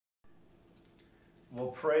Well,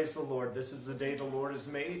 praise the Lord. This is the day the Lord has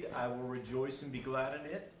made. I will rejoice and be glad in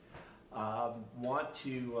it. Want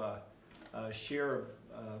to share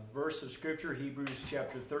a verse of Scripture. Hebrews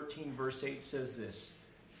chapter 13, verse 8 says this: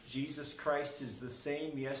 Jesus Christ is the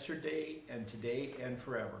same yesterday and today and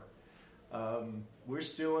forever. We're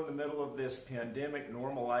still in the middle of this pandemic.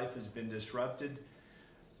 Normal life has been disrupted.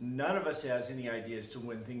 None of us has any idea as to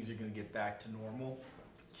when things are going to get back to normal.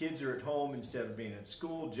 Kids are at home instead of being at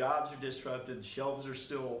school. Jobs are disrupted. Shelves are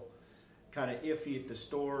still kind of iffy at the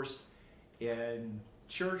stores. And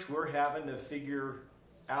church, we're having to figure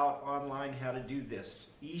out online how to do this.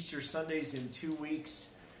 Easter Sunday's in 2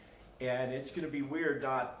 weeks, and it's going to be weird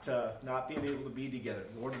not being able to be together.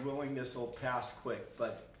 Lord willing, this will pass quick.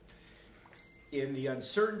 But in the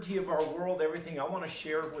uncertainty of our world, everything, I want to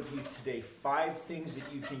share with you today 5 things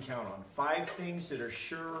that you can count on. 5 things that are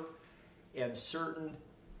sure and certain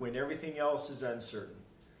when everything else is uncertain.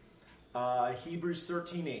 Hebrews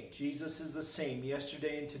 13:8, Jesus is the same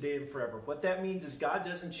yesterday and today and forever. What that means is God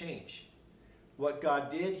doesn't change. What God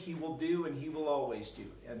did, He will do, and He will always do.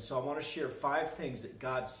 And so I want to share 5 things that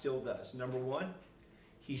God still does. Number 1,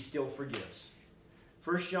 He still forgives.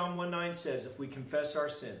 1 John 1:9 says, if we confess our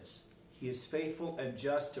sins, He is faithful and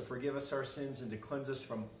just to forgive us our sins and to cleanse us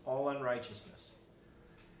from all unrighteousness.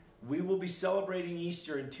 We will be celebrating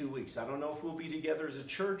Easter in 2 weeks. I don't know if we'll be together as a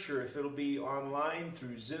church or if it'll be online,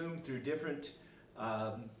 through Zoom, through different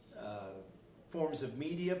forms of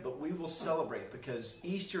media, but we will celebrate because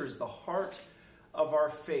Easter is the heart of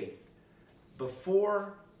our faith.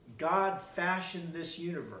 Before God fashioned this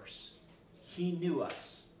universe, He knew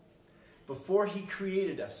us. Before He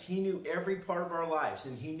created us, He knew every part of our lives,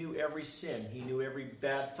 and He knew every sin. He knew every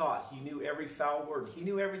bad thought. He knew every foul word. He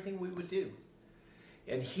knew everything we would do.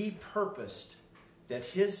 And He purposed that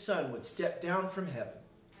His Son would step down from heaven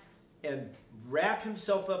and wrap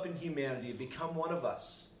Himself up in humanity and become one of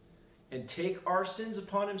us and take our sins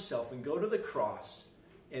upon Himself and go to the cross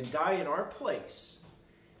and die in our place,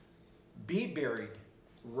 be buried,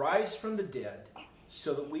 rise from the dead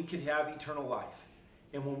so that we could have eternal life.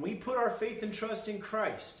 And when we put our faith and trust in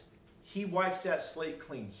Christ, He wipes that slate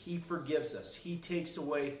clean. He forgives us. He takes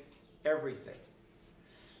away everything.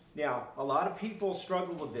 Now, a lot of people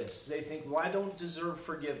struggle with this. They think, well, I don't deserve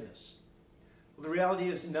forgiveness. Well, the reality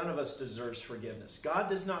is none of us deserves forgiveness. God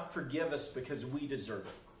does not forgive us because we deserve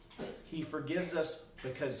it. He forgives us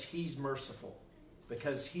because He's merciful,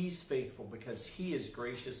 because He's faithful, because He is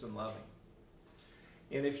gracious and loving.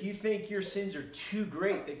 And if you think your sins are too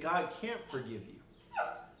great that God can't forgive you,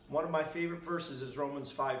 one of my favorite verses is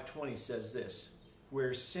Romans 5:20 says this: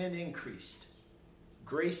 where sin increased,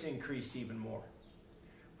 grace increased even more.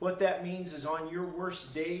 What that means is on your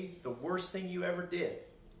worst day, the worst thing you ever did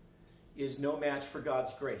is no match for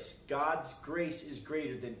God's grace. God's grace is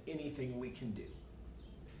greater than anything we can do.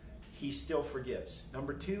 He still forgives.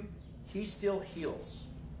 Number 2, He still heals.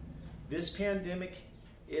 This pandemic,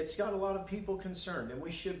 it's got a lot of people concerned, and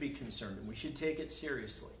we should be concerned, and we should take it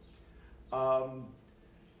seriously.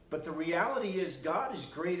 But the reality is God is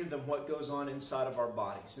greater than what goes on inside of our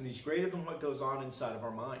bodies, and He's greater than what goes on inside of our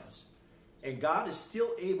minds. And God is still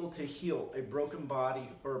able to heal a broken body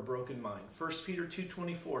or a broken mind. 1 Peter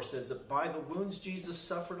 2:24 says that by the wounds Jesus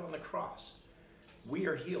suffered on the cross, we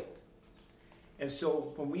are healed. And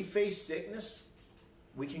so when we face sickness,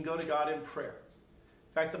 we can go to God in prayer.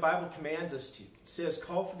 In fact, the Bible commands us to. It says,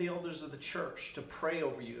 call for the elders of the church to pray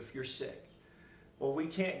over you if you're sick. Well, we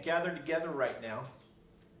can't gather together right now.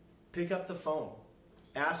 Pick up the phone.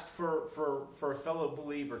 Ask for a fellow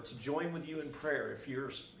believer to join with you in prayer if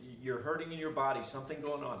you're hurting in your body, something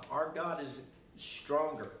going on. Our God is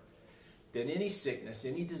stronger than any sickness,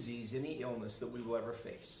 any disease, any illness that we will ever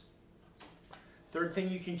face. Third thing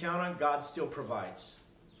you can count on, God still provides.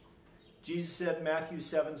 Jesus said in Matthew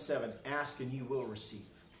 7:7, ask and you will receive.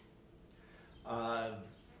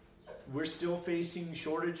 We're still facing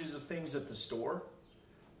shortages of things at the store.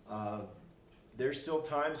 There's still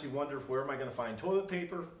times you wonder, where am I going to find toilet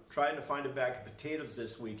paper? Trying to find a bag of potatoes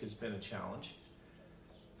this week has been a challenge.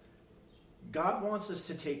 God wants us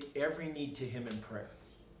to take every need to Him in prayer.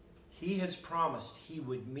 He has promised He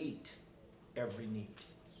would meet every need.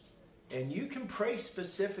 And you can pray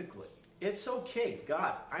specifically. It's okay.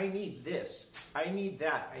 God, I need this. I need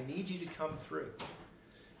that. I need you to come through.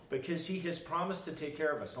 Because He has promised to take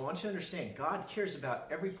care of us. I want you to understand, God cares about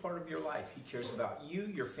every part of your life. He cares about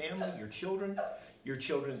you, your family, your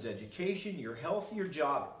children's education, your health, your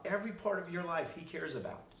job. Every part of your life He cares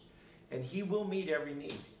about. And He will meet every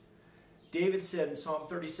need. David said in Psalm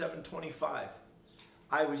 37:25,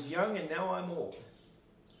 I was young and now I'm old,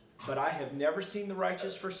 but I have never seen the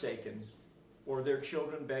righteous forsaken or their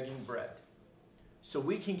children begging bread. So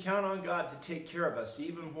we can count on God to take care of us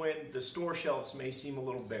even when the store shelves may seem a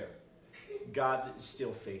little bare. God is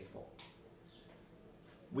still faithful.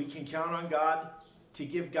 We can count on God to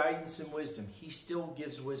give guidance and wisdom. He still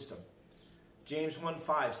gives wisdom. James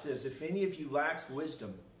 1:5 says, if any of you lacks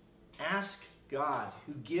wisdom, ask God,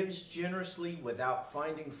 who gives generously without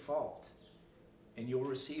finding fault, and you'll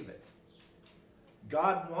receive it.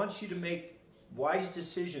 God wants you to make wise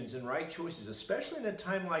decisions and right choices, especially in a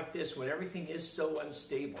time like this when everything is so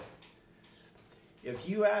unstable. If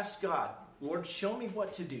you ask God, Lord, show me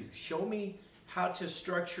what to do. Show me how to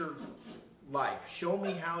structure life. Show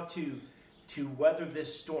me how to weather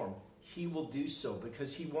this storm. He will do so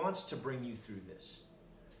because he wants to bring you through this.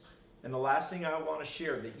 And the last thing I want to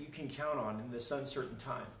share that you can count on in this uncertain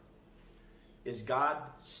time is God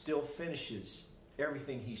still finishes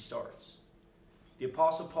everything he starts. The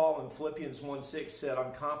Apostle Paul in Philippians 1:6 said,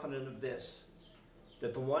 I'm confident of this,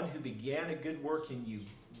 that the one who began a good work in you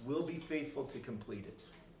will be faithful to complete it.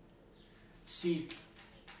 See,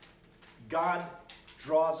 God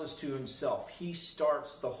draws us to himself. He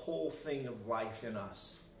starts the whole thing of life in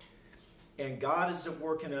us. And God is at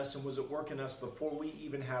work in us and was at work in us before we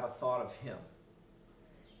even had a thought of him.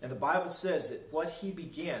 And the Bible says that what he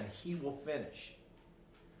began, he will finish.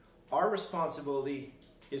 Our responsibility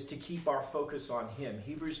is to keep our focus on him.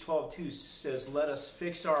 Hebrews 12:2 says, let us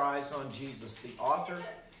fix our eyes on Jesus, the author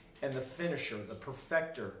and the finisher, the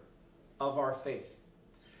perfecter of our faith.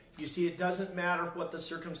 You see, it doesn't matter what the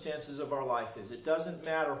circumstances of our life is. It doesn't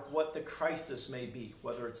matter what the crisis may be,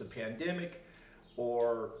 whether it's a pandemic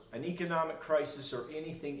or an economic crisis or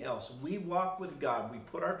anything else. We walk with God. We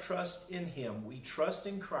put our trust in him. We trust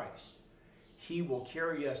in Christ. He will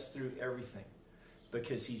carry us through everything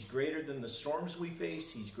because he's greater than the storms we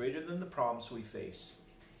face. He's greater than the problems we face.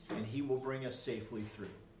 And he will bring us safely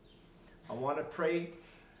through. I want to pray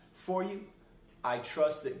for you. I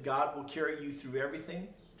trust that God will carry you through everything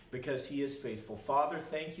because he is faithful. Father,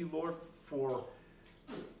 thank you, Lord, for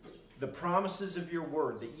the promises of your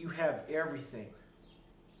word, that you have everything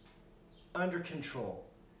under control.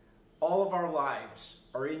 All of our lives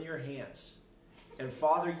are in your hands. And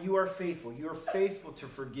Father, you are faithful. You are faithful to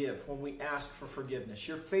forgive when we ask for forgiveness.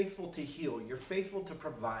 You're faithful to heal. You're faithful to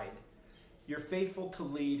provide. You're faithful to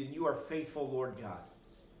lead. And you are faithful, Lord God,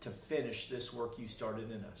 to finish this work you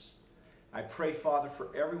started in us. I pray, Father,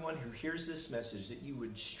 for everyone who hears this message, that you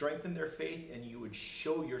would strengthen their faith and you would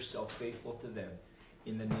show yourself faithful to them.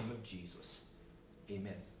 In the name of Jesus,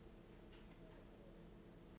 amen.